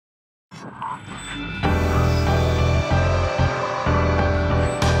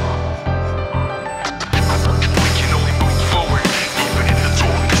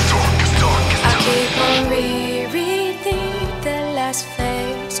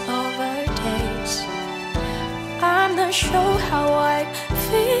Show how I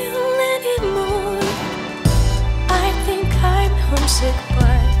feel anymore. I think I'm homesick,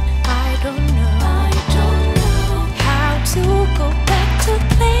 but I don't know how to go back to a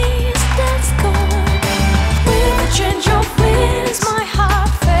place that's gone. With a change of winds, my heart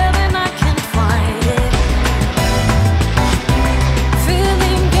fell and I can't find it.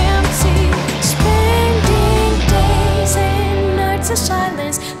 Feeling empty, spending days and nights of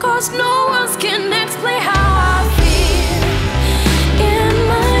silence, 'cause no one can explain how I feel.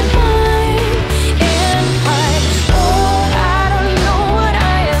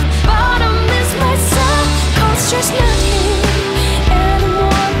 Just not here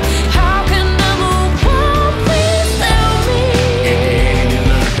anymore. How can I move on? Please tell me. In the end, you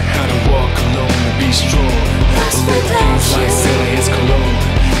learn how to walk alone and be strong. Let things like silly as cologne.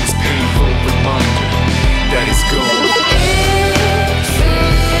 It's painful reminder that it's gone. It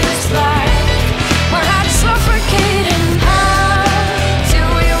feels like my heart's suffocating. How do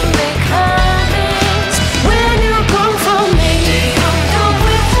you make amends when you're gone from me? Don't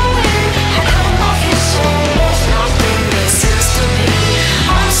wait for me. I don't know if it's so.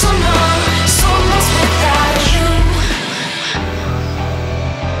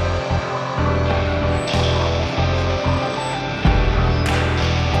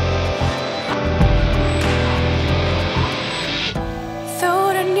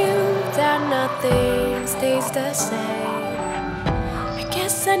 Nothing stays the same. I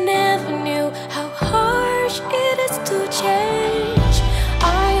guess I never knew how harsh it is to change.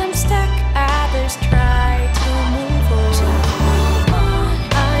 I am stuck, others try to move on.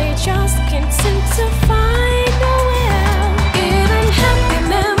 I just can't seem to find a way out. Even happy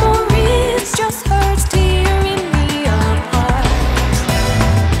memories just hurts, tearing me apart.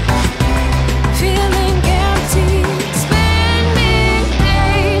 Feeling empty, spending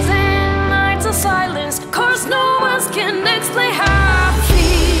days and silence, 'cause no one can explain how I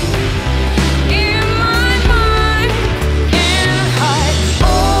feel. In my mind, in heart,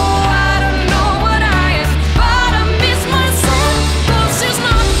 oh, I don't know what I am, but I miss myself, 'cause it's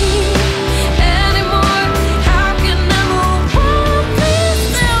not here anymore. How can I move on? Please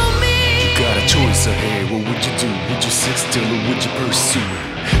tell me. You got a choice ahead. What would you do? Would you sit still or would you pursue it?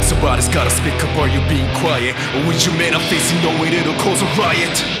 Somebody's gotta speak up. Are you being quiet? Or would you man up facing knowing it'll cause a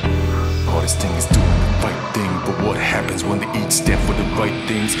riot? Hardest thing is doing the right thing, but what happens when they each stand for the right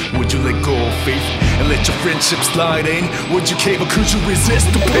things? Would you let go of faith and let your friendship slide in? Would you cave or could you resist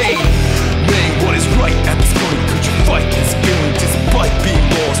the pain? Man, what is right at this point? Could you fight this feeling despite being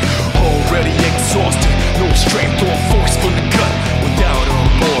lost?